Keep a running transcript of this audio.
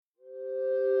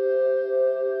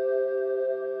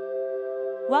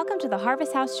Welcome to the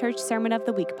Harvest House Church Sermon of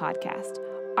the Week podcast.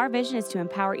 Our vision is to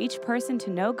empower each person to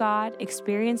know God,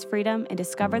 experience freedom, and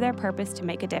discover their purpose to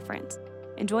make a difference.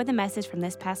 Enjoy the message from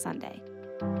this past Sunday.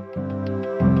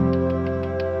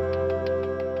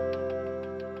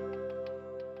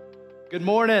 Good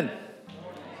morning.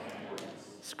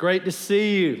 It's great to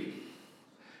see you.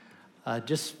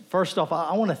 Just first off,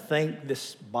 I want to thank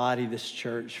this body, this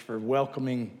church, for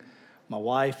welcoming my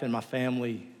wife and my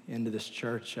family into this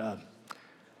church.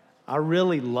 I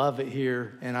really love it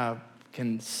here, and I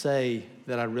can say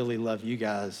that I really love you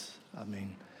guys. I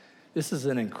mean, this is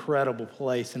an incredible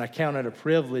place, and I count it a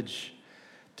privilege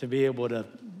to be able to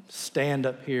stand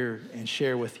up here and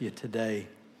share with you today.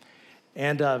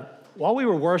 And while we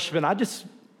were worshiping, I just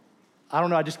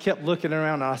kept looking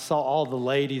around, and I saw all the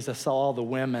ladies, I saw all the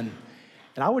women,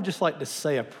 and I would just like to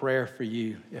say a prayer for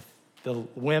you. If the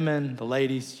women, the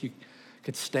ladies, you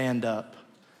could stand up.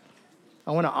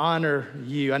 I want to honor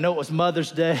you. I know it was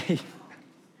Mother's Day.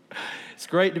 It's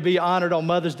great to be honored on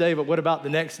Mother's Day, but what about the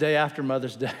next day after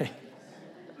Mother's Day?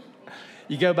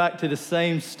 You go back to the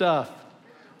same stuff.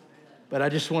 But I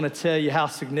just want to tell you how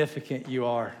significant you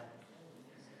are.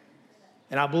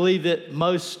 And I believe that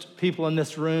most people in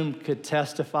this room could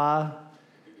testify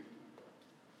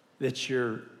that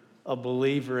you're a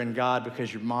believer in God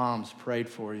because your moms prayed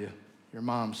for you. Your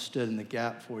mom stood in the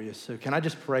gap for you. So can I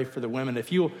just pray for the women?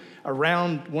 If you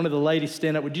around one of the ladies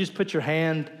stand up, would you just put your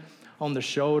hand on their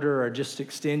shoulder or just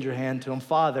extend your hand to them?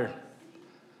 Father,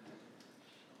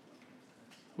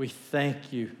 we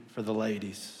thank you for the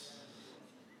ladies.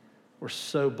 We're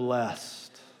so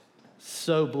blessed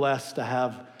to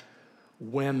have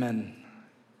women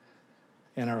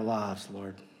in our lives,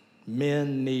 Lord.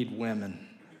 Men need women,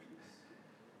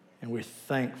 and we're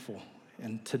thankful.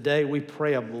 And today we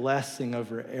pray a blessing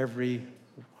over every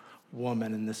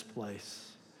woman in this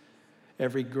place,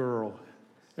 every girl,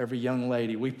 every young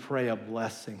lady. We pray a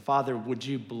blessing. Father, would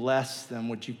you bless them?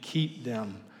 Would you keep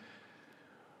them?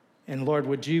 And Lord,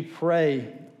 would you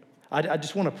pray? I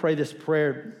just want to pray this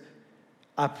prayer.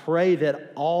 I pray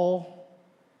that all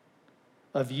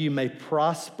of you may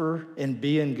prosper and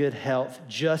be in good health,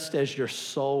 just as your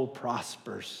soul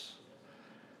prospers.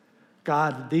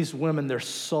 God, these women, their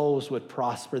souls would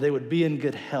prosper. They would be in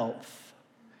good health.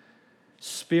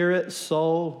 Spirit,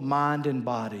 soul, mind, and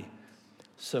body.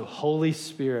 So Holy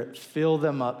Spirit, fill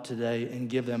them up today and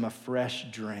give them a fresh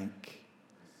drink.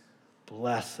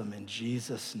 Bless them in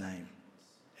Jesus' name.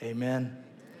 Amen.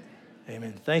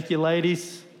 Amen. Thank you,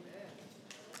 ladies.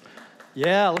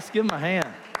 Yeah, let's give them a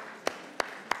hand.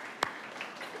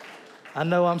 I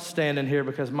know I'm standing here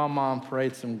because my mom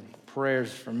prayed some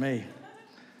prayers for me.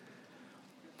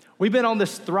 We've been on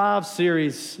this Thrive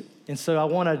series, and so I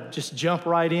want to just jump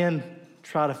right in,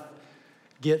 try to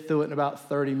get through it in about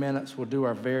 30 minutes. We'll do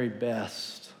our very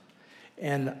best.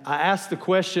 And I asked the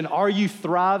question, are you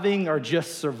thriving or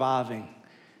just surviving?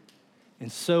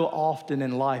 And so often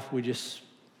in life, we just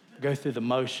go through the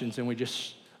motions and we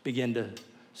just begin to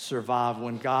survive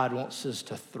when God wants us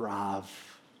to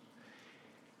thrive.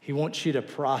 He wants you to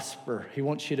prosper. He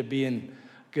wants you to be in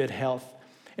good health.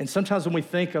 And sometimes when we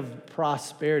think of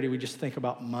prosperity, we just think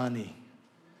about money.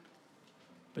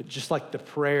 But just like the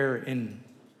prayer in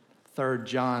 3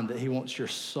 John, that he wants your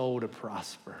soul to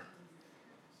prosper.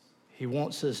 He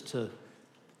wants us to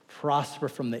prosper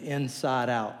from the inside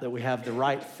out, that we have the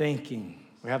right thinking,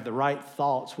 we have the right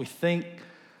thoughts. We think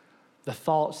the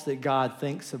thoughts that God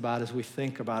thinks about as we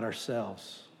think about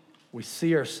ourselves. We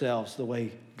see ourselves the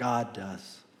way God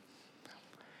does.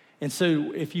 And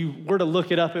so if you were to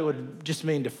look it up, it would just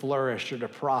mean to flourish or to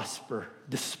prosper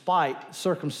despite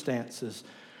circumstances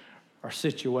or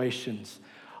situations.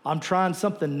 I'm trying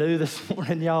something new this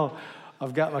morning, y'all.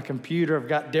 I've got my computer. I've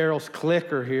got Daryl's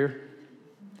clicker here.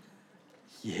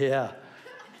 Yeah,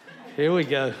 here we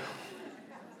go.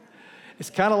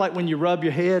 It's kind of like when you rub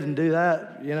your head and do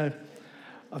that, you know.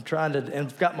 I'm trying to, and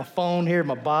I've got my phone here,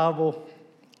 my Bible,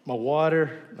 my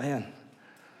water. Man,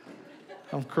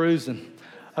 I'm cruising.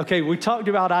 Okay, we talked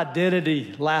about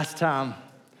identity last time,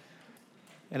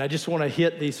 and I just want to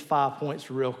hit these 5 points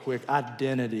real quick.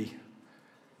 Identity.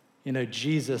 You know,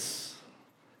 Jesus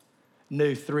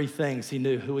knew 3 things. He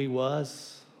knew who he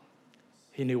was,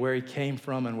 he knew where he came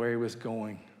from, and where he was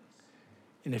going.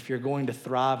 And if you're going to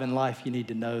thrive in life, you need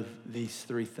to know these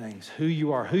 3 things. Who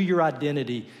you are, who your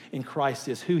identity in Christ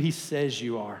is, who he says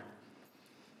you are.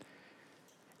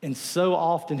 And so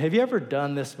often, have you ever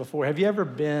done this before? Have you ever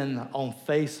been on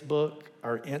Facebook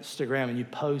or Instagram and you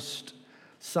post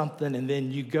something and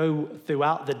then you go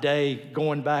throughout the day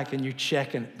going back and you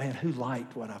checking, man, who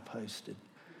liked what I posted?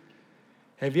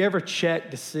 Have you ever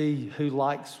checked to see who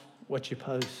likes what you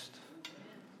post?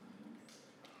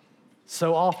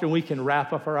 So often we can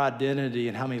wrap up our identity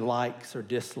in how many likes or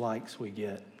dislikes we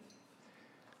get.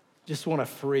 Just want to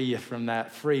free you from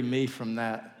that, free me from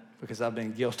that, because I've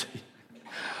been guilty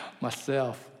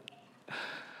myself.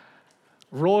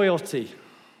 Royalty.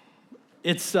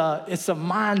 It's a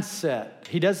mindset.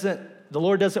 The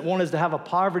Lord doesn't want us to have a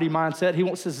poverty mindset. He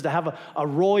wants us to have a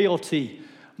royalty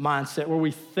mindset where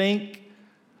we think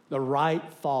the right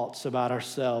thoughts about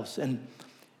ourselves. And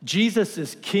Jesus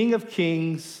is King of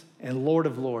Kings and Lord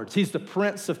of Lords. He's the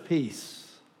Prince of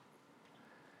Peace.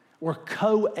 We're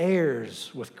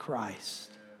co-heirs with Christ.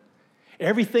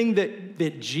 Everything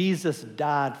that Jesus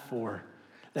died for,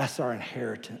 that's our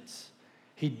inheritance.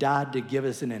 He died to give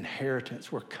us an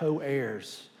inheritance. We're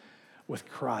co-heirs with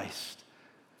Christ.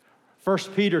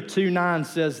 1 Peter 2:9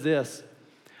 says this,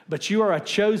 but you are a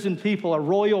chosen people, a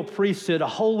royal priesthood, a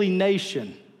holy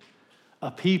nation,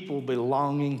 a people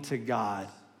belonging to God,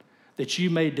 that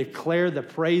you may declare the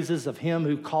praises of him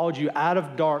who called you out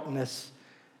of darkness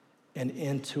and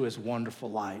into his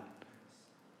wonderful light.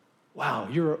 Wow,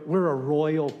 we're a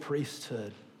royal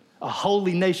priesthood, a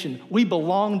holy nation. We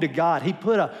belong to God. He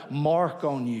put a mark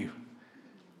on you.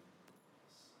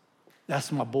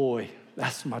 That's my boy.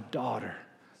 That's my daughter.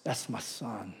 That's my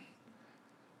son.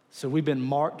 So we've been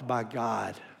marked by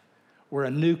God. We're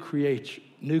a new creation,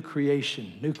 new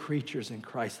creatures in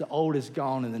Christ. The old is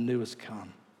gone and the new has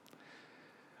come.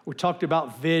 We talked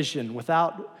about vision.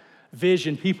 Without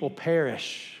vision, people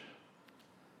perish.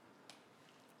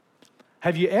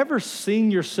 Have you ever seen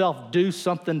yourself do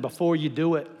something before you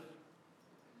do it?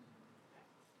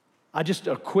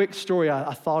 A quick story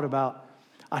I thought about.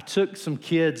 I took some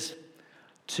kids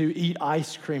to eat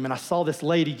ice cream, and I saw this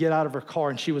lady get out of her car,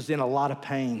 and she was in a lot of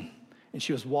pain, and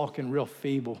she was walking real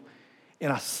feeble.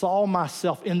 And I saw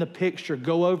myself in the picture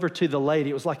go over to the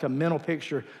lady. It was like a mental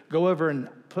picture. Go over and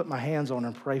put my hands on her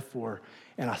and pray for her.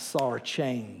 And I saw her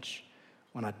change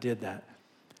when I did that.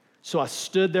 So I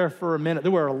stood there for a minute.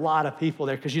 There were a lot of people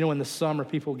there because, in the summer,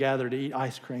 people gather to eat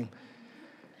ice cream.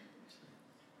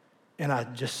 And I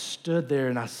just stood there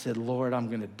and I said, Lord, I'm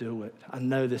going to do it. I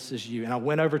know this is you. And I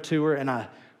went over to her and I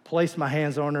placed my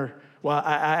hands on her. Well,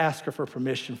 I asked her for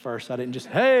permission first. I didn't just,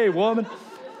 hey, woman.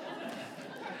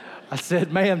 I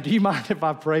said, ma'am, do you mind if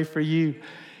I pray for you?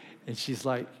 And she's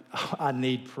like, oh, I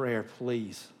need prayer,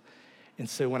 please. And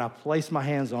so when I placed my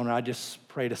hands on her, I just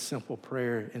prayed a simple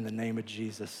prayer in the name of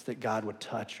Jesus that God would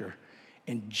touch her.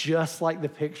 And just like the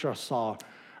picture I saw,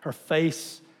 her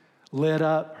face lit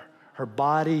up, her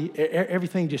body,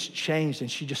 everything just changed, and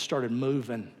she just started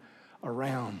moving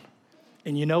around.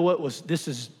 And you know what this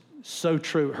is so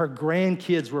true. Her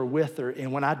grandkids were with her,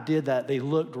 and when I did that, they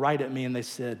looked right at me and they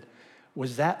said,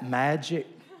 was that magic?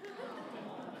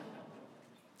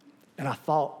 And I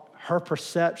thought, her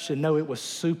perception, no, it was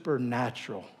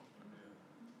supernatural.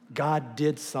 God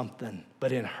did something,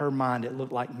 but in her mind, it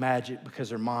looked like magic because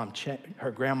her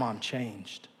grandmom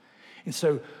changed. And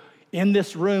so in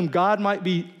this room, God might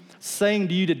be saying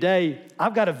to you today,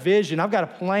 I've got a vision, I've got a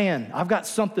plan, I've got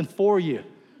something for you.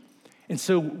 And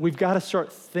so we've got to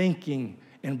start thinking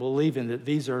and believing that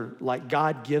these are like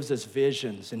God gives us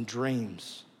visions and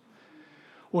dreams.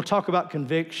 We'll talk about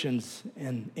convictions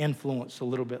and influence a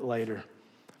little bit later.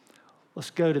 Let's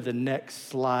go to the next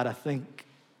slide. I think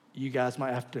you guys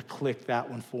might have to click that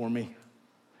one for me,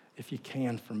 if you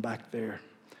can, from back there.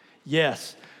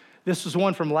 Yes, this was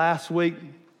one from last week.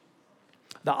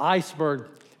 The iceberg,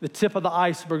 the tip of the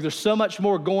iceberg. There's so much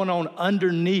more going on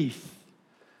underneath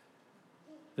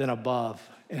than above.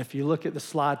 And if you look at the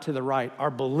slide to the right,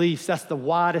 our beliefs, that's the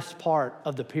widest part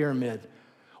of the pyramid.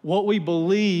 What we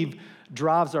believe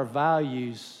drives our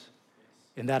values,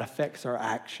 and that affects our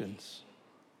actions.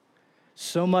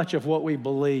 So much of what we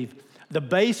believe. The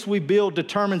base we build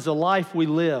determines the life we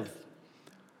live.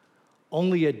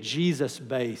 Only a Jesus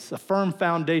base, a firm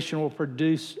foundation will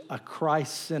produce a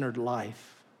Christ-centered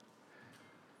life.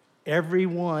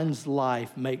 Everyone's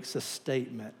life makes a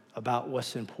statement about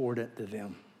what's important to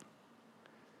them.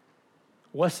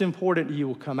 What's important to you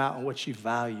will come out in what you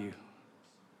value.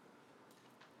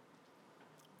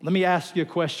 Let me ask you a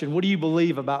question. What do you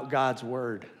believe about God's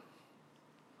word?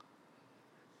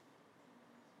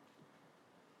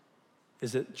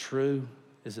 Is it true?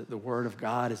 Is it the word of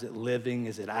God? Is it living?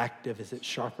 Is it active? Is it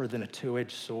sharper than a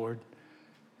two-edged sword?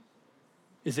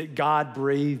 Is it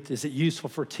God-breathed? Is it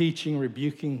useful for teaching,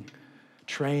 rebuking,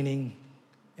 training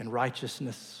in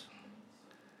righteousness?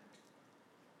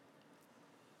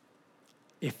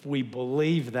 If we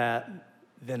believe that,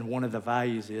 then one of the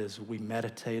values is we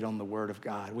meditate on the word of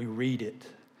God. We read it.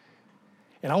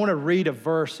 And I want to read a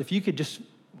verse. If you could just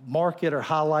mark it or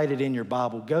highlight it in your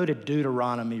Bible, go to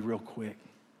Deuteronomy real quick.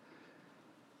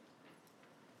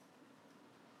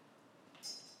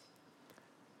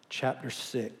 chapter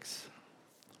 6.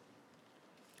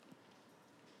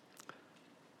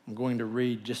 I'm going to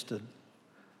read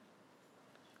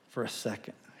for a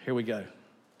second. Here we go.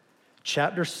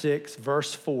 Chapter 6,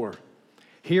 verse 4.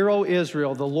 Hear, O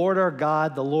Israel, the Lord our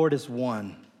God, the Lord is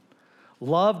one.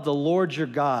 Love the Lord your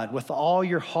God with all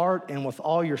your heart and with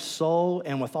all your soul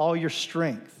and with all your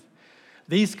strength.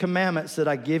 These commandments that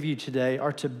I give you today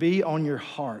are to be on your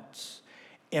hearts.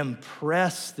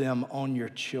 Impress them on your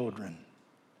children.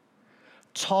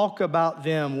 Talk about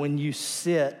them when you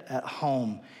sit at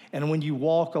home and when you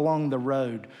walk along the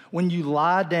road, when you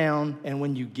lie down and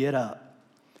when you get up.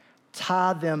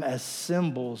 Tie them as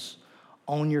symbols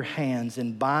on your hands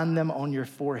and bind them on your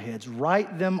foreheads.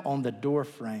 Write them on the door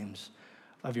frames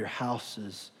of your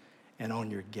houses and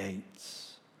on your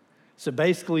gates. So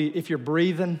basically, if you're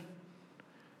breathing,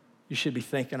 you should be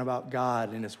thinking about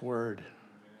God and His Word.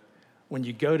 When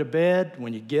you go to bed,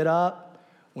 when you get up,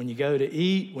 when you go to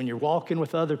eat, when you're walking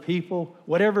with other people,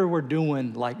 whatever we're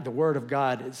doing, like the Word of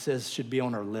God, it says should be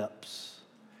on our lips.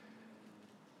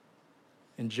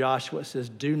 In Joshua, it says,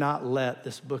 do not let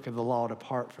this book of the law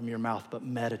depart from your mouth, but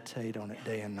meditate on it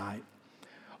day and night.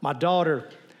 My daughter,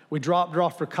 we dropped her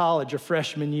off for college her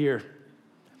freshman year.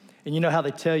 And you know how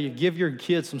they tell you, give your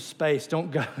kids some space. Don't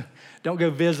go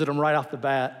visit them right off the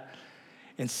bat.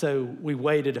 And so we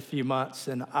waited a few months,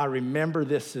 and I remember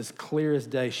this as clear as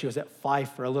day. She was at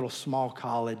Pfeiffer, a little small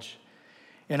college.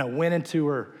 And I went into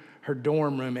her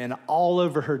dorm room, and all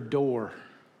over her door,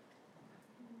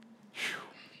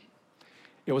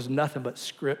 it was nothing but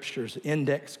scriptures,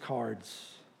 index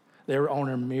cards. They were on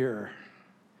her mirror.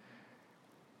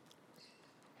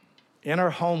 In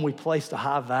our home, we placed a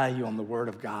high value on the Word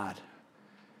of God.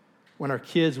 When our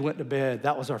kids went to bed,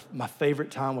 that was my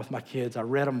favorite time with my kids. I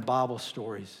read them Bible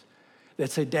stories. They'd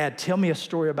say, Dad, tell me a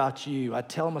story about you. I'd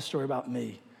tell them a story about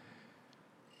me.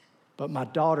 But my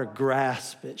daughter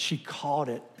grasped it. She caught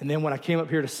it. And then when I came up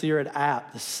here to see her at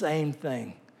App, the same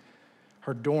thing.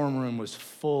 Her dorm room was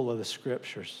full of the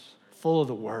scriptures, full of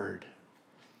the Word.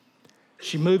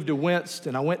 She moved to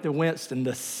Winston. I went to Winston,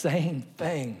 the same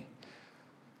thing.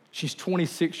 She's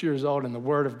 26 years old, and the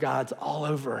Word of God's all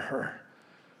over her.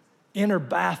 In her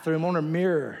bathroom, on her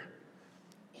mirror.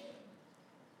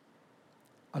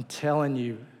 I'm telling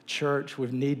you, church, we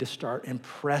need to start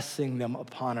impressing them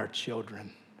upon our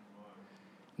children.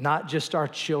 Not just our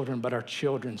children, but our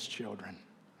children's children.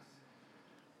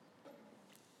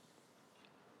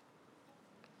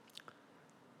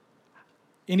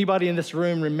 Anybody in this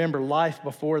room remember life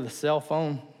before the cell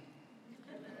phone?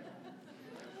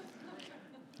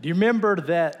 Do you remember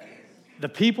that the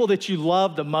people that you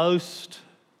loved the most,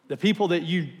 the people that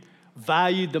you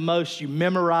valued the most, you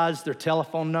memorized their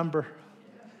telephone number?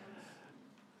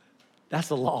 That's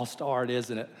a lost art,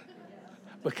 isn't it?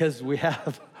 Because we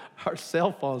have our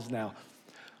cell phones now.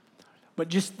 But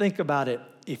just think about it.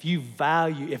 If you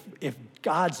value, if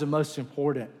God's the most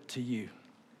important to you,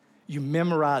 you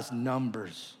memorize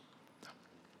numbers.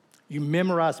 You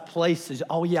memorize places.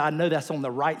 Oh yeah, I know that's on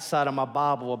the right side of my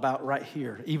Bible, about right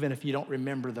here, even if you don't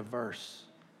remember the verse.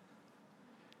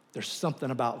 There's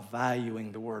something about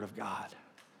valuing the Word of God.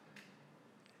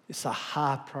 It's a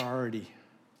high priority.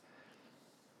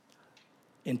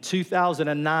 In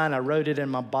 2009, I wrote it in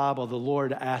my Bible. The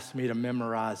Lord asked me to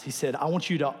memorize. He said, I want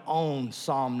you to own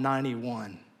Psalm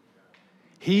 91.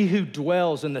 He who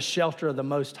dwells in the shelter of the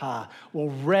Most High will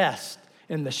rest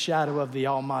in the shadow of the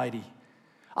Almighty.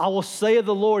 I will say of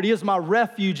the Lord, He is my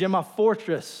refuge and my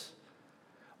fortress,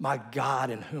 my God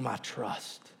in whom I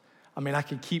trust. I mean, I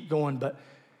could keep going, but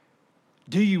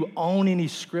do you own any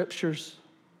scriptures?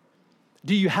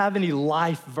 Do you have any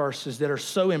life verses that are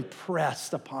so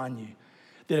impressed upon you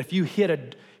that if you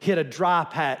hit a dry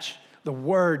patch, the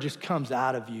Word just comes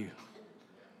out of you?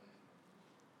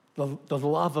 The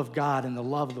love of God and the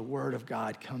love of the Word of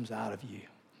God comes out of you.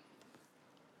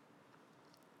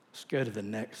 Let's go to the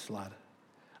next slide.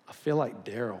 I feel like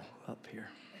Daryl up here.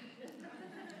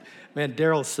 Man,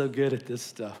 Daryl's so good at this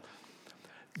stuff.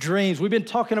 Dreams. We've been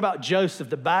talking about Joseph.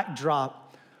 The backdrop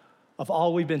of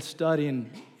all we've been studying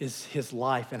is his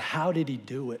life and how did he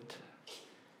do it?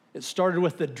 It started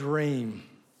with a dream.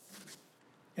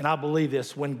 And I believe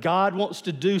this. When God wants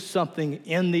to do something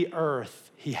in the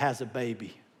earth, He has a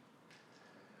baby.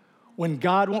 When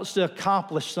God wants to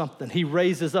accomplish something, He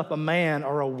raises up a man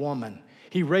or a woman.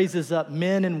 He raises up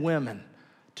men and women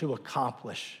to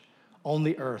accomplish on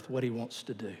the earth what He wants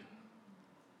to do.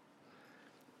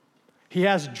 He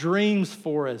has dreams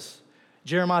for us.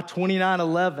 Jeremiah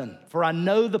 29:11, for I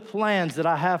know the plans that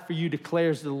I have for you,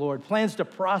 declares the Lord. Plans to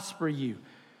prosper you,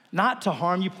 not to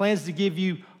harm you, plans to give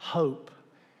you hope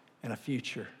and a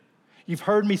future. You've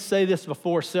heard me say this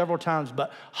before several times,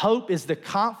 but hope is the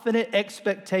confident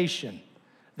expectation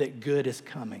that good is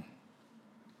coming.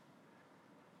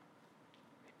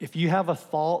 If you have a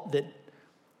thought that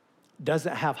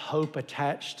doesn't have hope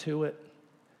attached to it,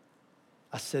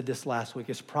 I said this last week,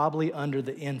 it's probably under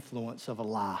the influence of a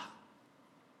lie.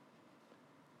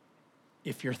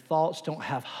 If your thoughts don't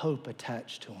have hope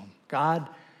attached to them, God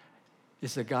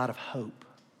is a God of hope.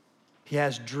 He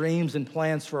has dreams and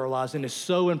plans for our lives, and it's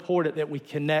so important that we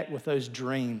connect with those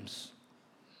dreams.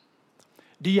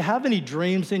 Do you have any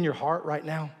dreams in your heart right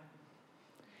now?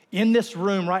 In this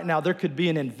room right now, there could be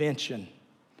an invention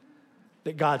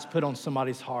that God's put on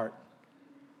somebody's heart.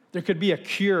 There could be a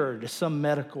cure to some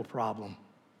medical problem.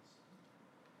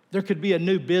 There could be a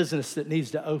new business that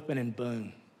needs to open and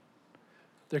boom.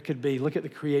 There could be, look at the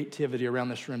creativity around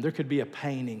this room. There could be a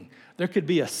painting. There could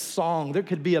be a song. There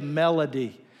could be a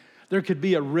melody. There could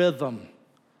be a rhythm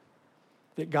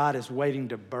that God is waiting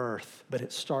to birth, but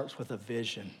it starts with a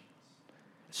vision.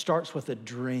 It starts with a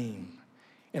dream.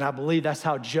 And I believe that's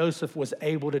how Joseph was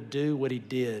able to do what he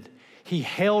did. He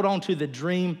held on to the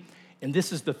dream, and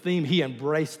this is the theme, he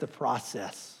embraced the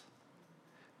process.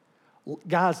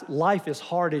 Guys, life is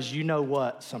hard as you know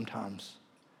what sometimes.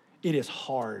 It is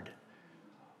hard.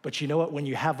 But you know what? When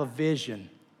you have a vision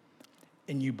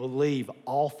and you believe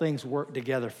all things work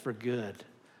together for good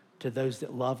to those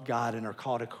that love God and are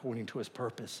called according to his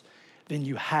purpose, then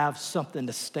you have something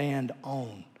to stand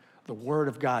on, the word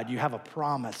of God. You have a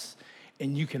promise,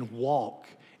 and you can walk,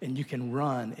 and you can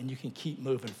run, and you can keep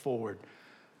moving forward.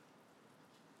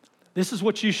 This is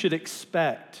what you should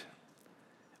expect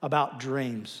about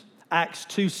dreams. Acts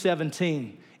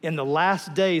 2:17, in the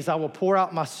last days I will pour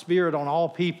out my spirit on all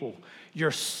people.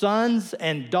 Your sons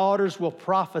and daughters will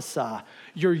prophesy.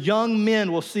 Your young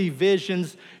men will see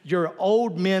visions. Your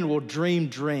old men will dream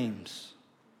dreams.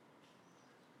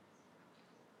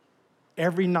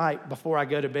 Every night before I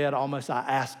go to bed, almost I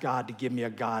ask God to give me a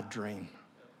God dream.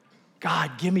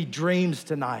 God, give me dreams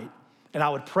tonight. And I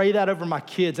would pray that over my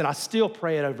kids, and I still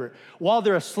pray it over it. While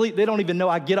they're asleep, they don't even know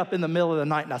I get up in the middle of the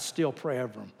night and I still pray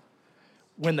over them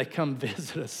when they come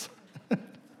visit us.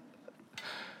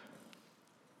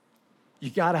 You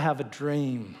got to have a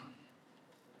dream.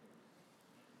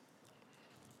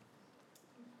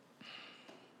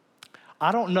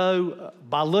 I don't know,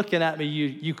 by looking at me,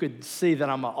 you could see that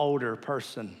I'm an older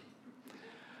person.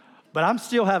 But I'm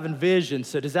still having visions,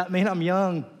 so does that mean I'm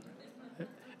young? It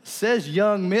says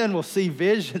young men will see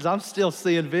visions. I'm still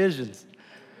seeing visions.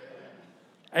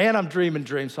 And I'm dreaming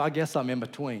dreams, so I guess I'm in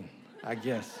between, I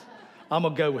guess. I'm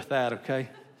going to go with that, okay?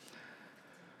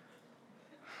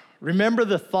 Remember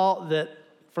the thought that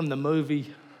from the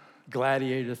movie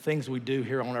Gladiator, the things we do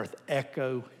here on earth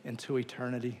echo into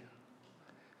eternity?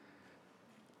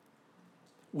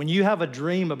 When you have a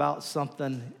dream about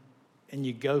something and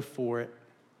you go for it,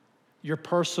 your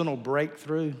personal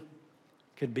breakthrough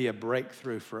could be a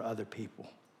breakthrough for other people.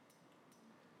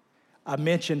 I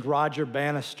mentioned Roger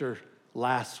Bannister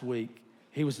last week.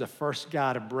 He was the first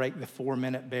guy to break the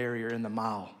 4-minute barrier in the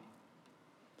mile.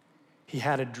 He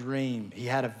had a dream. He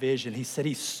had a vision. He said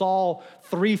he saw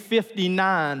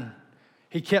 3:59.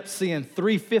 He kept seeing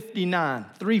 3:59,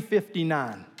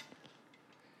 3:59.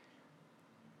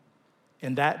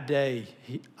 And that day,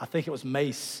 I think it was May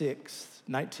 6th,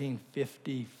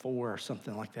 1954 or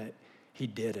something like that, he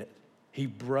did it. He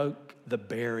broke the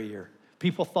barrier.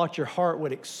 People thought your heart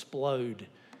would explode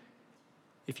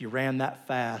if you ran that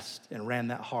fast and ran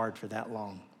that hard for that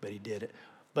long, but he did it.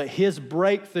 But his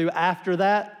breakthrough after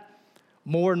that,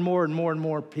 more and more and more and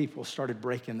more people started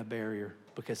breaking the barrier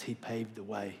because he paved the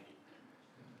way.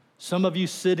 Some of you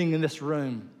sitting in this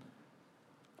room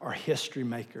are history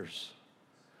makers.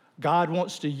 God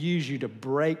wants to use you to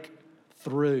break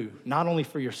through, not only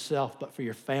for yourself, but for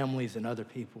your families and other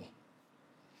people.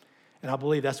 And I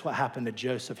believe that's what happened to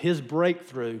Joseph. His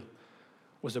breakthrough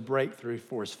was a breakthrough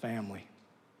for his family.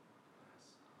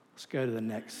 Let's go to the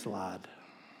next slide.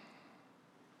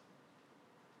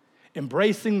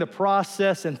 Embracing the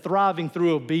process and thriving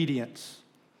through obedience.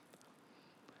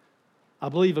 I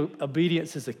believe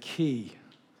obedience is a key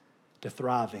to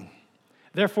thriving.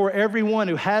 Therefore, everyone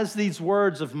who has these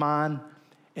words of mine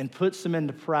and puts them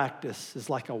into practice is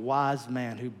like a wise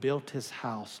man who built his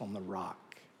house on the rock.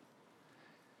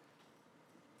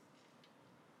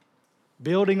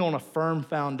 Building on a firm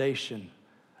foundation.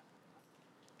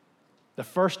 The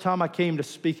first time I came to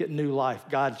speak at New Life,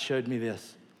 God showed me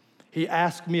this. He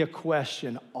asked me a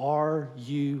question, are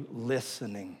you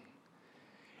listening?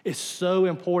 It's so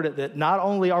important that not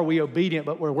only are we obedient,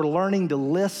 but we're learning to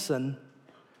listen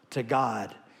to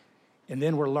God, and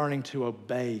then we're learning to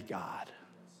obey God.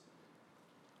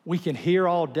 We can hear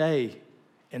all day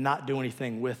and not do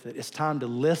anything with it. It's time to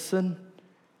listen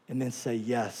and then say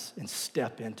yes and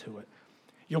step into it.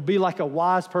 You'll be like a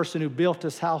wise person who built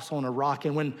his house on a rock,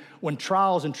 and when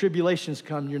trials and tribulations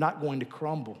come, you're not going to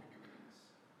crumble.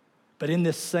 But in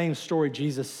this same story,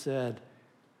 Jesus said,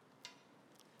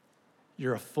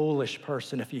 you're a foolish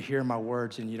person if you hear my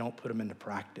words and you don't put them into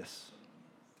practice.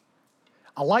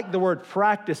 I like the word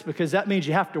practice because that means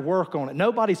you have to work on it.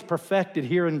 Nobody's perfected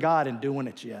hearing God and doing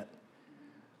it yet,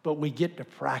 but we get to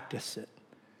practice it.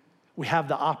 We have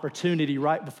the opportunity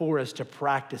right before us to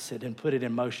practice it and put it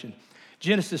in motion.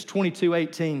 Genesis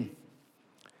 22:18.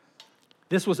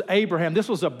 This was Abraham. This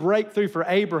was a breakthrough for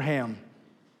Abraham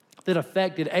that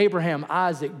affected Abraham,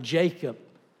 Isaac, Jacob,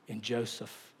 and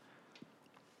Joseph.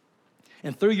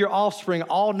 And through your offspring,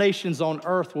 all nations on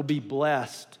earth will be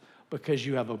blessed because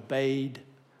you have obeyed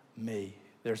me.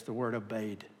 There's the word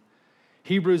obeyed.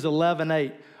 Hebrews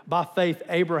 11:8. By faith,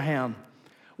 Abraham,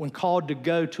 when called to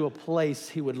go to a place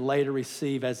he would later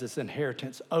receive as his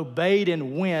inheritance, obeyed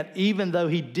and went even though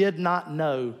he did not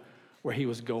know where he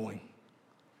was going.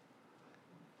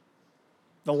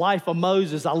 The life of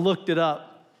Moses, I looked it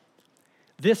up.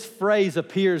 This phrase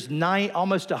appears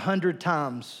almost 100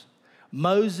 times.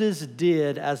 Moses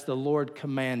did as the Lord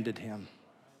commanded him.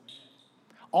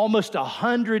 Almost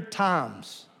 100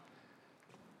 times.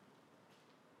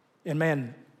 And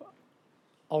man,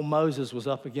 old Moses was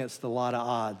up against a lot of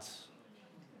odds.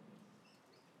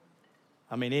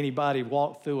 I mean, anybody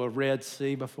walked through a Red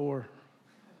Sea before?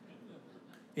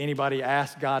 Anybody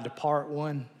asked God to part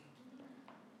one?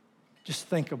 Just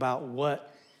think about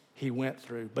what he went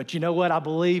through. But you know what I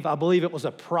believe? I believe it was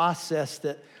a process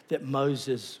that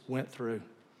Moses went through.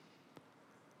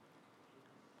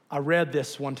 I read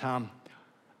this one time.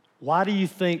 Why do you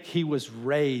think he was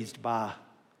raised by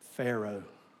Pharaoh?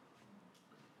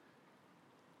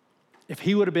 If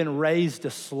he would have been raised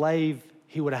a slave,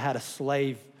 he would have had a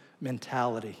slave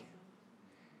mentality.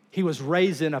 He was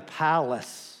raised in a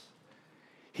palace.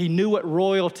 He knew what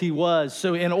royalty was.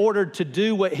 So in order to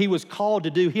do what he was called to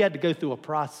do, he had to go through a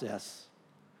process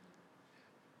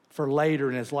for later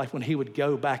in his life when he would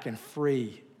go back and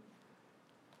free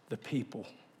the people,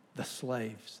 the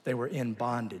slaves. They were in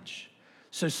bondage.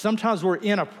 So sometimes we're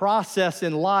in a process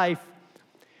in life,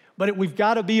 but we've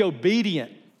got to be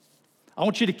obedient. I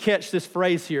want you to catch this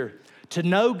phrase here. To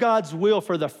know God's will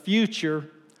for the future,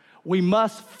 we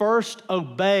must first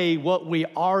obey what we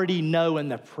already know in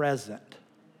the present.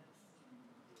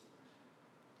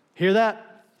 Hear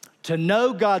that? To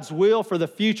know God's will for the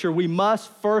future, we must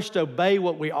first obey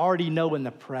what we already know in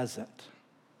the present.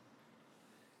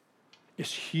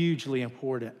 It's hugely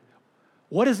important.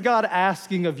 What is God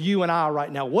asking of you and I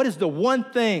right now? What is the one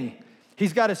thing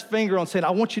he's got his finger on saying,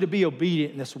 I want you to be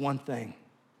obedient in this one thing?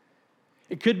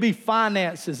 It could be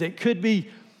finances. It could be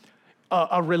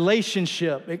a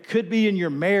relationship. It could be in your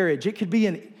marriage. It could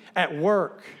be at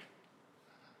work.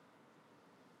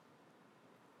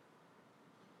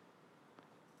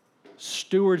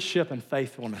 Stewardship and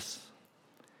faithfulness.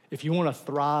 If you want to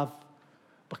thrive,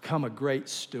 become a great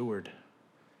steward.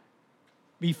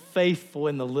 Be faithful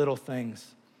in the little things.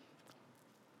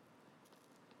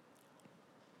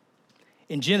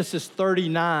 In Genesis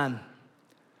 39,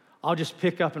 I'll just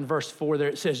pick up in verse 4 there.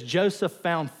 It says, Joseph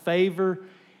found favor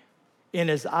in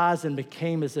his eyes and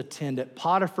became his attendant.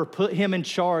 Potiphar put him in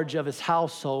charge of his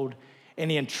household, and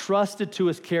he entrusted to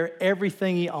his care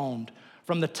everything he owned.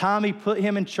 From the time he put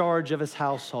him in charge of his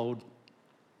household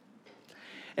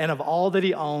and of all that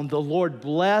he owned, the Lord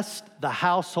blessed the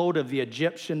household of the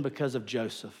Egyptian because of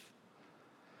Joseph.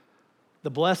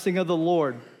 The blessing of the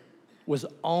Lord was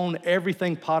on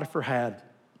everything Potiphar had,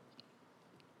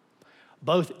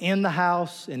 both in the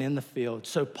house and in the field.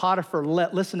 So Potiphar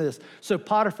listen to this. So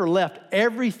Potiphar left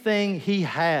everything he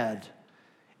had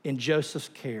in Joseph's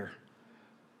care.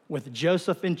 With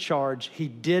Joseph in charge, he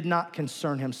did not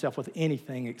concern himself with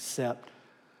anything except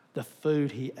the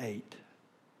food he ate.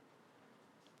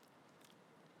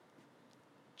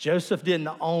 Joseph didn't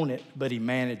own it, but he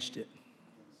managed it.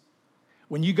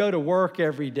 When you go to work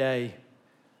every day,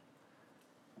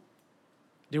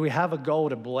 do we have a goal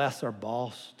to bless our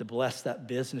boss, to bless that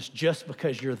business just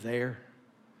because you're there?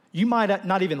 You might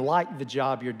not even like the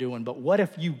job you're doing, but what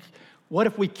if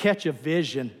we catch a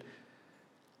vision?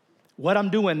 What I'm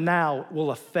doing now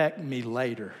will affect me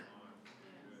later.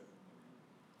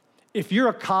 If you're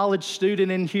a college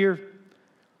student in here,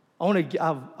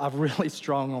 I'm really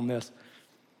strong on this.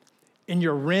 And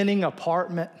you're renting an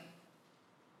apartment,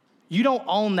 you don't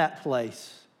own that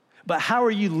place, but how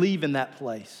are you leaving that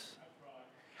place?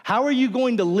 How are you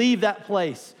going to leave that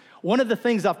place? One of the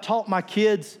things I've taught my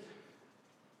kids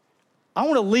I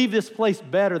want to leave this place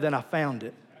better than I found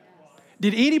it.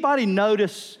 Did anybody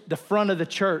notice the front of the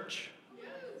church?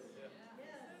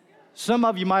 Some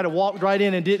of you might have walked right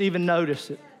in and didn't even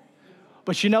notice it.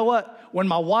 But you know what? When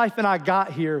my wife and I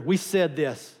got here, we said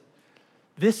this.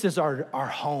 This is our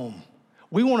home.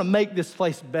 We want to make this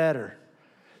place better.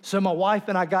 So my wife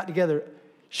and I got together.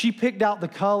 She picked out the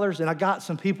colors, and I got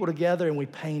some people together, and we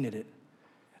painted it.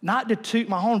 Not to toot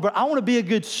my horn, but I want to be a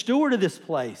good steward of this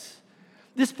place.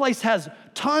 This place has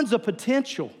tons of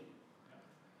potential.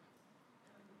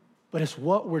 But it's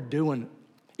what we're doing.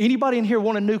 Anybody in here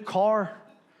want a new car?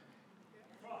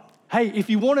 Hey, if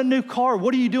you want a new car,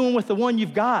 what are you doing with the one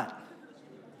you've got?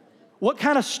 What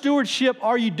kind of stewardship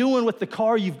are you doing with the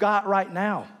car you've got right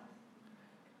now?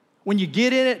 When you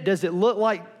get in it, does it look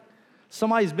like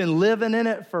somebody's been living in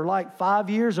it for like 5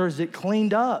 years, or is it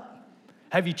cleaned up?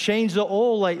 Have you changed the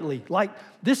oil lately? Like,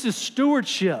 this is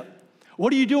stewardship.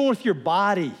 What are you doing with your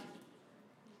body?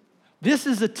 This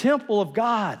is the temple of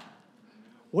God.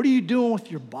 What are you doing with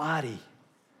your body?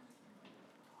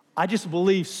 I just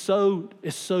believe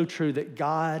it's so true that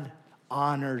God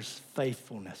honors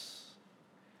faithfulness.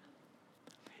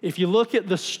 If you look at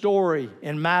the story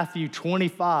in Matthew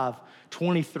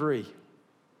 25:23,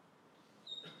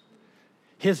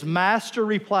 his master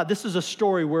replied, this is a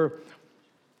story where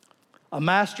a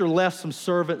master left some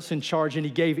servants in charge, and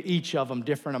he gave each of them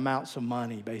different amounts of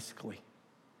money, basically.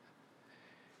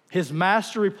 His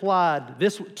master replied,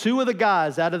 two of the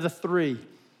guys out of the three,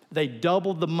 they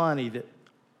doubled the money,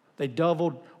 they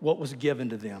doubled what was given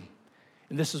to them.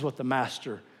 And this is what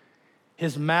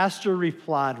his master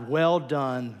replied, well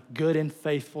done, good and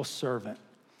faithful servant.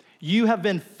 You have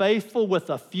been faithful with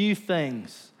a few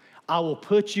things. I will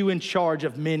put you in charge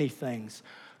of many things.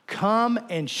 Come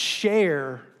and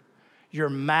share your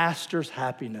master's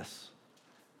happiness.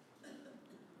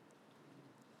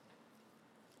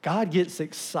 God gets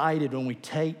excited when we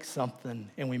take something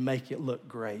and we make it look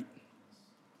great.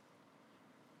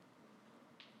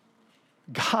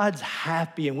 God's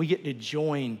happy, and we get to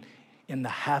join in the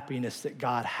happiness that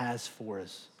God has for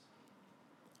us.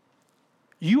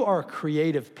 You are a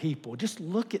creative people. Just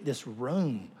look at this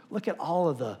room. Look at all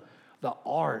of the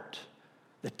art,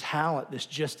 the talent that's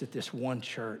just at this one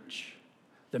church.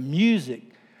 The music.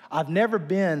 I've never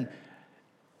been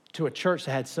to a church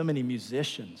that had so many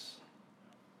musicians.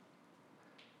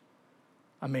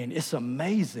 I mean, it's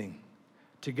amazing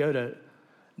to go to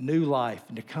New Life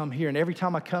and to come here. And every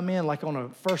time I come in, like on a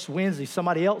first Wednesday,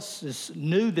 somebody else is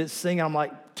new that's singing. I'm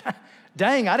like,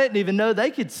 dang, I didn't even know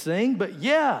they could sing. But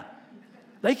yeah,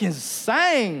 they can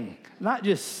sing, not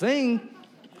just sing.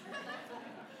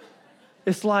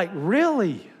 It's like,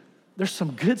 really, there's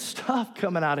some good stuff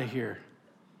coming out of here.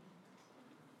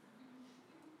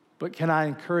 But can I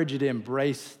encourage you to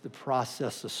embrace the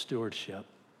process of stewardship?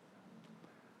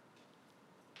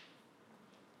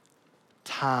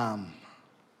 Time.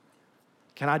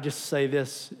 Can I just say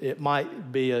this? It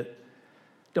might be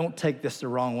don't take this the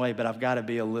wrong way, but I've got to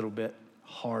be a little bit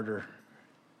harder,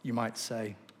 you might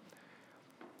say.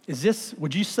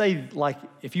 Would you say, like,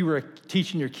 if you were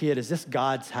teaching your kid, is this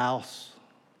God's house?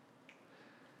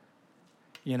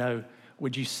 You know,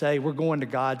 would you say, we're going to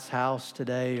God's house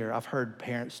today? Or I've heard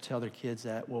parents tell their kids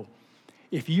that. Well,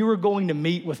 if you were going to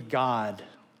meet with God,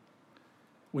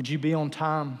 would you be on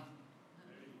time?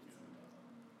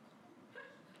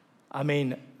 I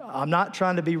mean, I'm not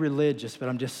trying to be religious, but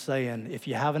I'm just saying, if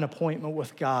you have an appointment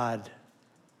with God,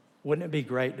 wouldn't it be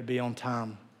great to be on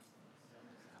time?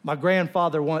 My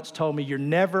grandfather once told me, you're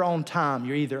never on time.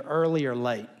 You're either early or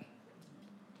late.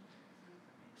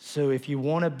 So if you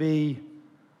want to be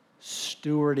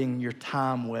stewarding your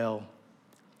time well,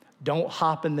 don't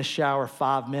hop in the shower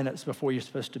 5 minutes before you're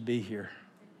supposed to be here.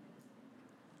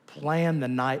 Plan the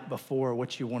night before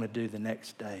what you want to do the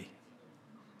next day.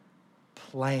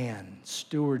 Plan,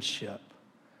 stewardship.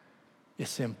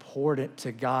 It's important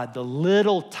to God. The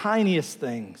little tiniest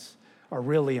things are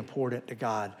really important to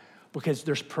God because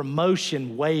there's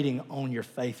promotion waiting on your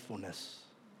faithfulness.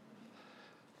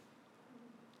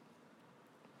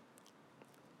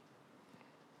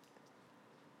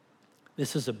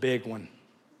 This is a big one.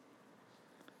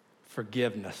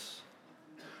 Forgiveness.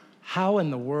 How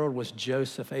in the world was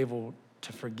Joseph able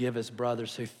to forgive his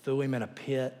brothers who threw him in a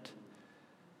pit,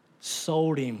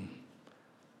 sold him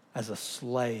as a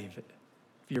slave?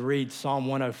 If you read Psalm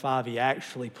 105, he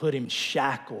actually put him in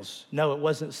shackles. No, it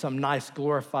wasn't some nice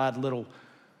glorified little,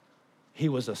 he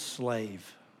was a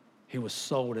slave. He was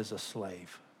sold as a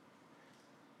slave.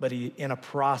 But in a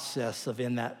process of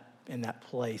in that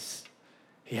place,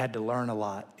 he had to learn a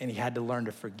lot, and he had to learn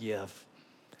to forgive.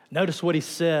 Notice what he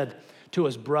said to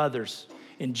his brothers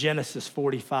in Genesis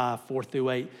 45,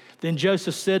 4-8. Then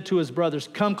Joseph said to his brothers,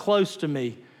 "Come close to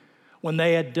me." When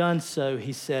they had done so,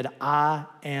 he said, "I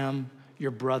am your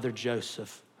brother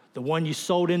Joseph, the one you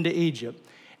sold into Egypt.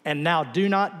 And now do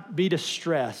not be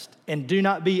distressed and do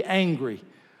not be angry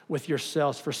with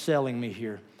yourselves for selling me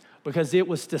here, because it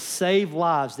was to save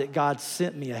lives that God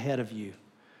sent me ahead of you.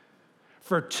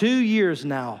 For 2 years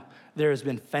now, there has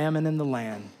been famine in the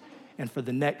land, and for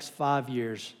the next 5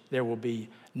 years, there will be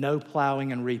no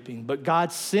plowing and reaping. But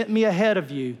God sent me ahead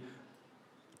of you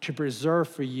to preserve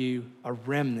for you a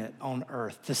remnant on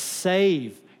earth, to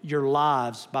save your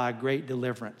lives by a great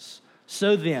deliverance.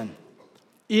 So then,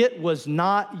 it was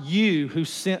not you who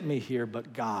sent me here,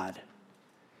 but God.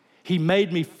 He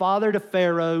made me father to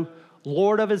Pharaoh,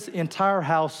 Lord of his entire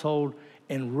household,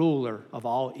 and ruler of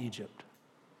all Egypt."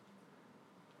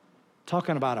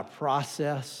 Talking about a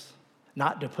process,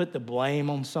 not to put the blame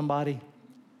on somebody.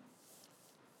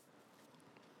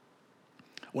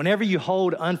 Whenever you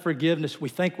hold unforgiveness, we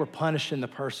think we're punishing the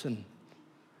person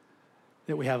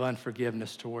that we have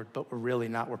unforgiveness toward, but we're really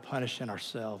not. We're punishing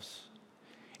ourselves.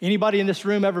 Anybody in this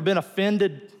room ever been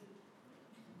offended?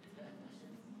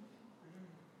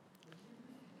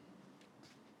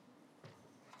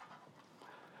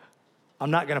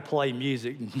 I'm not going to play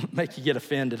music and make you get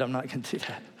offended. I'm not going to do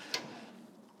that.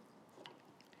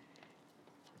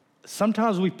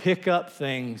 Sometimes we pick up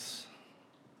things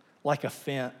like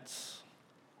offense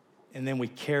and then we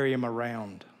carry them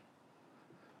around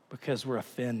because we're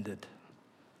offended.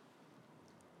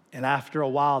 And after a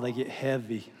while, they get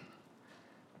heavy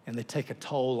and they take a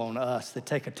toll on us. They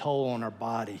take a toll on our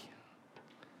body.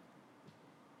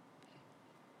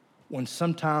 When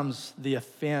sometimes the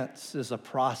offense is a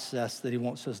process that he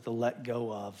wants us to let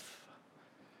go of.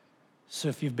 So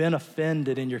if you've been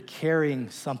offended and you're carrying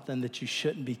something that you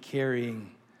shouldn't be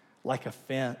carrying, like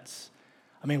offense,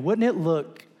 I mean, wouldn't it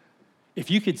look, if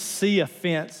you could see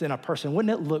offense in a person,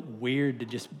 wouldn't it look weird to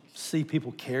just see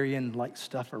people carrying like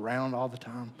stuff around all the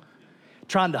time?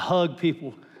 Trying to hug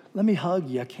people. Let me hug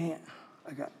you. I can't.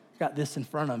 I got this in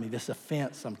front of me, this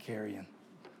offense I'm carrying.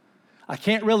 I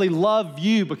can't really love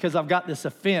you because I've got this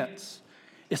offense.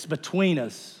 It's between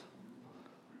us.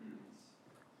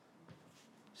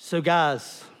 So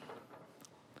guys,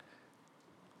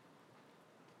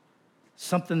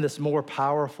 something that's more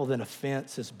powerful than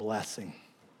offense is blessing.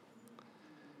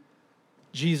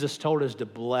 Jesus told us to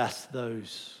bless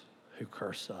those who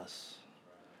curse us,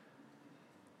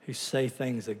 who say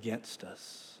things against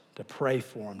us, to pray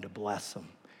for them, to bless them.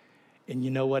 And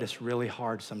you know what? It's really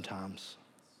hard sometimes.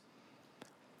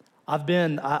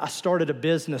 I started a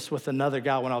business with another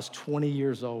guy when I was 20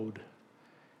 years old.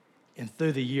 And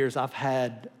through the years, I've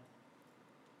had,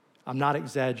 I'm not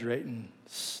exaggerating,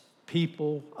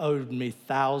 people owed me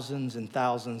thousands and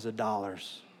thousands of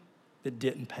dollars that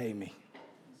didn't pay me.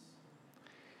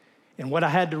 And what I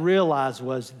had to realize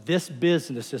was this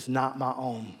business is not my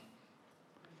own.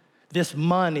 This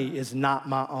money is not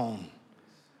my own.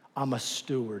 I'm a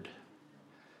steward.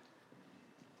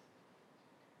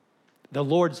 The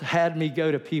Lord's had me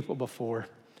go to people before,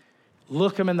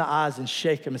 look them in the eyes and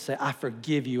shake them and say, "I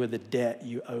forgive you of the debt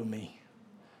you owe me.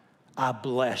 I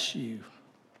bless you."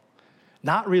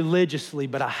 Not religiously,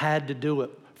 but I had to do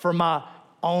it for my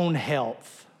own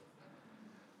health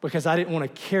because I didn't want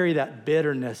to carry that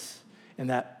bitterness and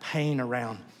that pain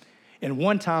around. And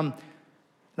one time,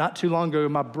 not too long ago,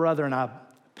 my brother and I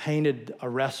painted a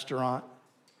restaurant.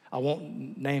 I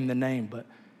won't name the name, but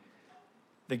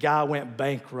the guy went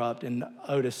bankrupt and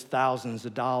owed us thousands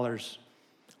of dollars.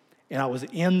 And I was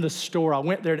in the store. I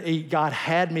went there to eat. God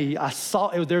had me.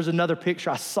 There's another picture.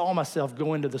 I saw myself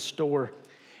go into the store.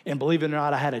 And believe it or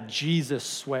not, I had a Jesus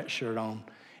sweatshirt on.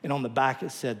 And on the back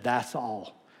it said, "That's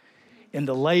all." And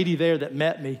the lady there that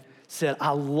met me said,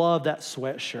 "I love that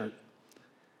sweatshirt."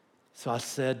 So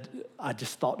I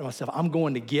just thought to myself, I'm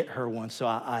going to get her one. So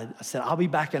I said, "I'll be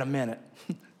back in a minute."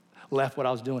 Left what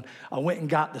I was doing. I went and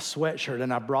got the sweatshirt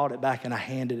and I brought it back and I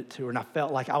handed it to her. And I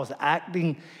felt like I was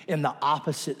acting in the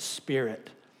opposite spirit.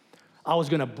 I was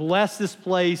gonna bless this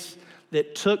place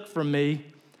that took from me.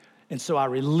 And so I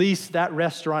released that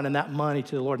restaurant and that money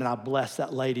to the Lord and I blessed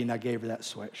that lady and I gave her that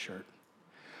sweatshirt.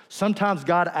 Sometimes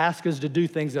God asks us to do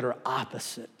things that are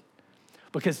opposite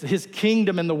because his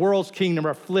kingdom and the world's kingdom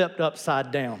are flipped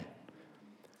upside down.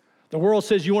 The world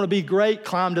says you wanna be great,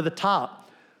 climb to the top.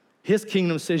 His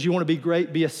kingdom says you want to be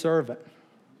great, be a servant.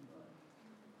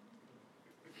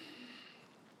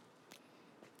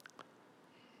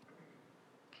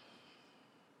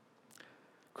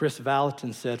 Chris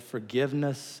Valentin said,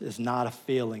 "Forgiveness is not a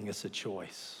feeling, it's a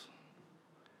choice."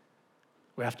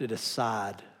 We have to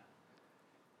decide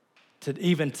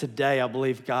even today, I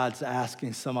believe God's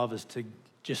asking some of us to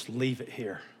just leave it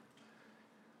here.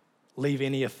 Leave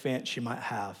any offense you might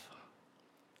have,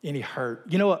 any hurt.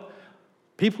 You know what?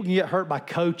 People can get hurt by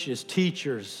coaches,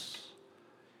 teachers.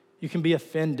 You can be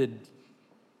offended.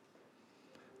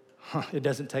 It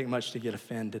doesn't take much to get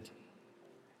offended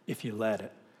if you let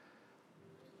it.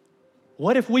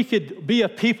 What if we could be a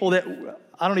people that,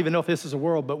 I don't even know if this is a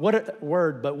word, but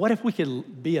what if we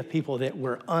could be a people that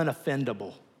were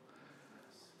unoffendable?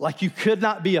 Like you could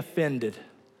not be offended.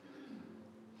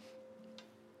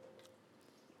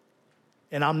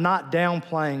 And I'm not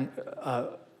downplaying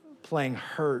playing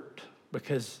hurt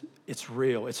because it's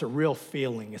real. It's a real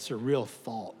feeling. It's a real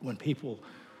thought when people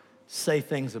say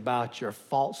things about you or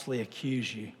falsely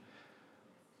accuse you.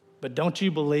 But don't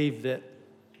you believe that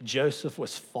Joseph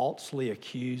was falsely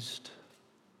accused?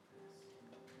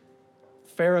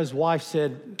 Pharaoh's wife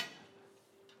said,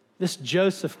 this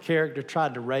Joseph character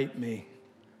tried to rape me.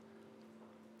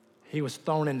 He was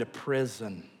thrown into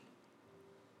prison.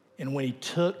 And when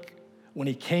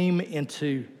he came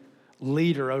into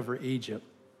leader over Egypt,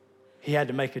 he had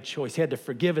to make a choice. He had to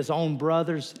forgive his own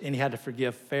brothers, and he had to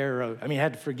forgive he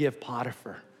had to forgive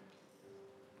Potiphar.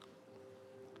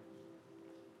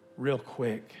 Real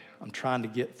quick, I'm trying to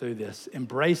get through this.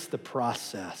 Embrace the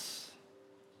process.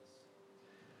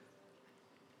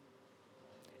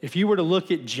 If you were to look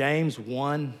at James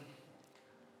 1,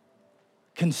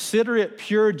 consider it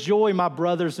pure joy, my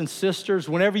brothers and sisters,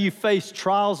 whenever you face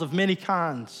trials of many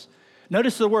kinds.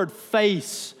 Notice the word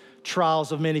face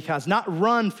trials of many kinds, not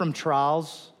run from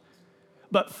trials,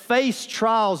 but face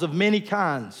trials of many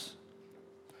kinds,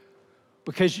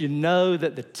 because you know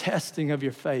that the testing of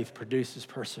your faith produces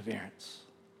perseverance.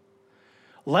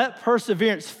 Let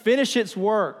perseverance finish its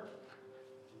work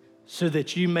so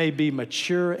that you may be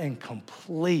mature and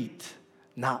complete,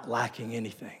 not lacking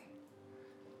anything.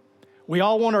 We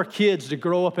all want our kids to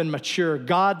grow up and mature.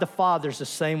 God the Father is the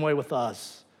same way with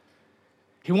us.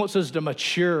 He wants us to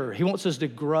mature. He wants us to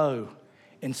grow.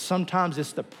 And sometimes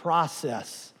it's the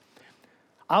process.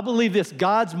 I believe this,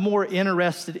 God's more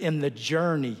interested in the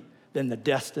journey than the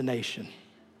destination.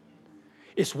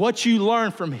 It's what you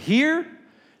learn from here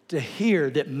to here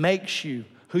that makes you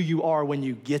who you are when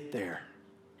you get there.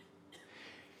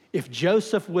 If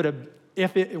Joseph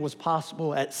if it was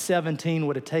possible at 17,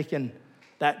 would have taken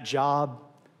that job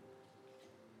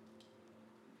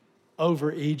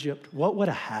over Egypt, what would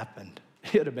have happened?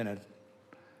 It would have been a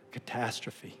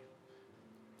catastrophe.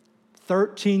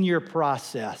 13-year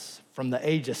process from the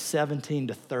age of 17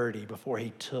 to 30 before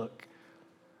he took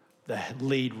the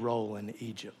lead role in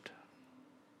Egypt.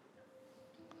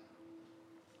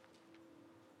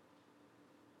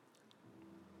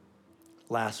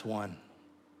 Last one.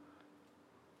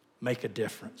 Make a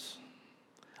difference.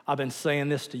 I've been saying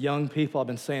this to young people. I've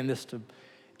been saying this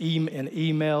in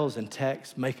emails and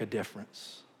texts. Make a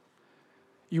difference.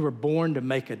 You were born to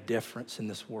make a difference in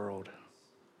this world.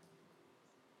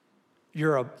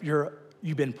 You've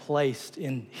been placed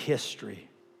in history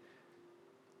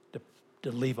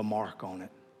to leave a mark on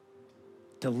it,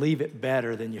 to leave it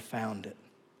better than you found it.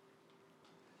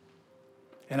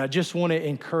 And I just want to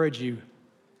encourage you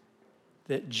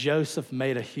that Joseph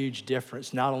made a huge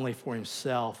difference, not only for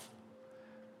himself,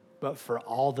 but for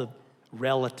all the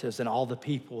relatives and all the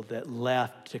people that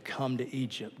left to come to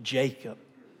Egypt. Jacob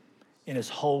and his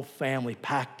whole family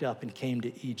packed up and came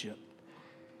to Egypt.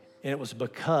 And it was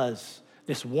because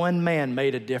this one man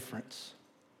made a difference.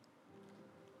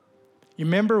 You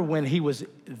remember when he was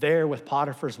there with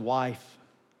Potiphar's wife?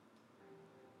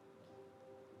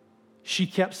 She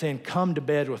kept saying, come to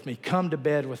bed with me, come to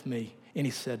bed with me. And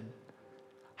he said,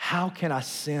 how can I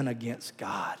sin against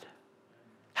God?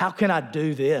 How can I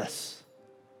do this?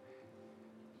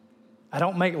 I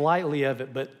don't make lightly of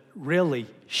it, but really,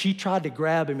 she tried to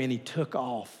grab him and he took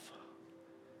off.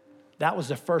 That was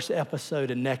the first episode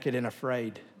of Naked and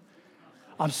Afraid.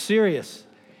 I'm serious.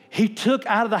 He took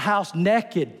out of the house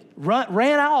naked,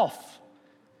 ran off.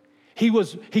 He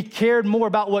cared more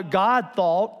about what God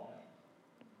thought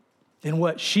than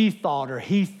what she thought or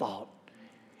he thought.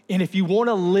 And if you want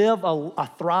to live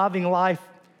a thriving life,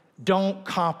 don't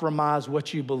compromise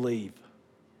what you believe.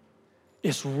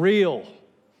 It's real.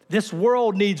 This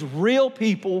world needs real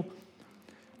people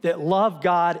that love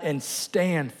God and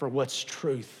stand for what's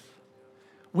truth.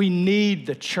 We need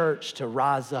the church to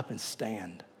rise up and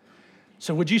stand.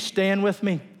 So would you stand with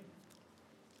me?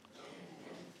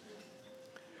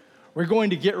 We're going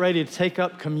to get ready to take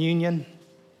up communion.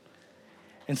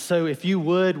 And so if you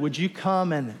would you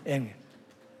come and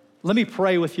let me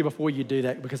pray with you before you do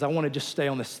that, because I want to just stay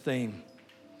on this theme.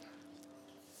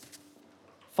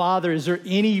 Father, is there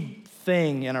any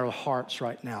thing in our hearts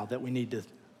right now that we need to,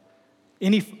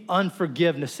 any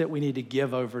unforgiveness that we need to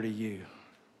give over to you.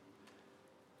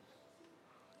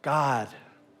 God,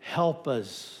 help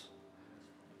us.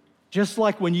 Just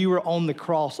like when you were on the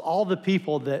cross, all the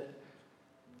people that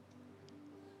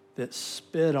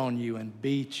spit on you and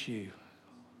beat you,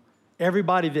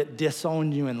 everybody that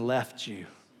disowned you and left you,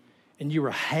 and you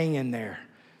were hanging there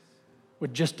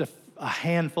with just a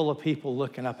handful of people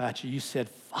looking up at you, you said,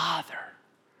 Father,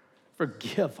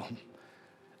 forgive them.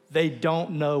 They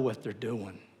don't know what they're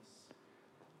doing.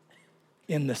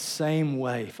 In the same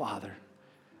way, Father,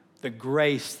 the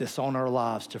grace that's on our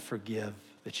lives to forgive,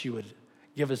 that you would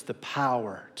give us the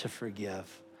power to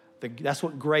forgive. That's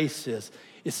what grace is.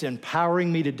 It's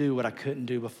empowering me to do what I couldn't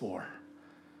do before.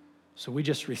 So we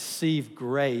just receive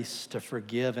grace to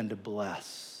forgive and to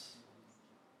bless.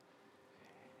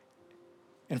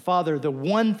 And Father, the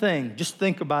one thing, just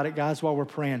think about it, guys, while we're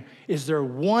praying. Is there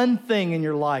one thing in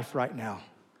your life right now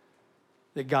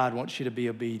that God wants you to be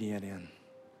obedient in?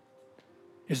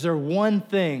 Is there one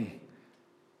thing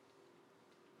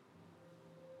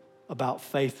about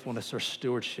faithfulness or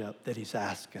stewardship that he's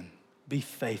asking? Be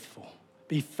faithful.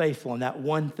 Be faithful in that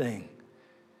one thing.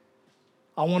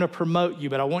 I want to promote you,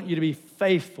 but I want you to be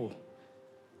faithful.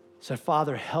 So,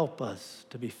 Father, help us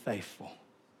to be faithful.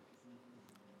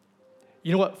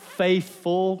 You know what?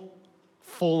 Faithful,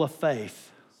 full of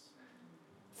faith.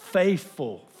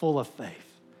 Faithful, full of faith.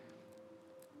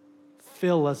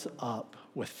 Fill us up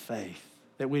with faith,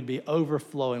 that we'd be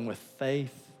overflowing with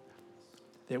faith,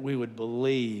 that we would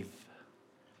believe,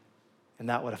 and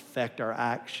that would affect our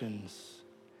actions,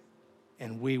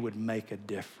 and we would make a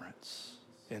difference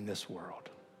in this world.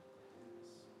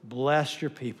 Bless your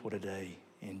people today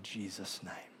in Jesus'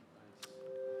 name.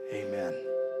 Amen.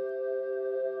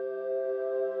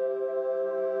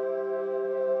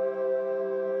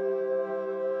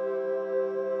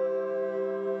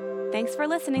 Thanks for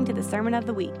listening to the Sermon of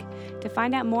the Week. To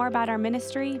find out more about our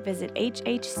ministry, visit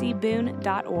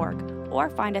hhcboone.org or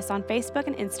find us on Facebook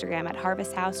and Instagram at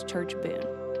Harvest House Church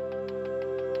Boone.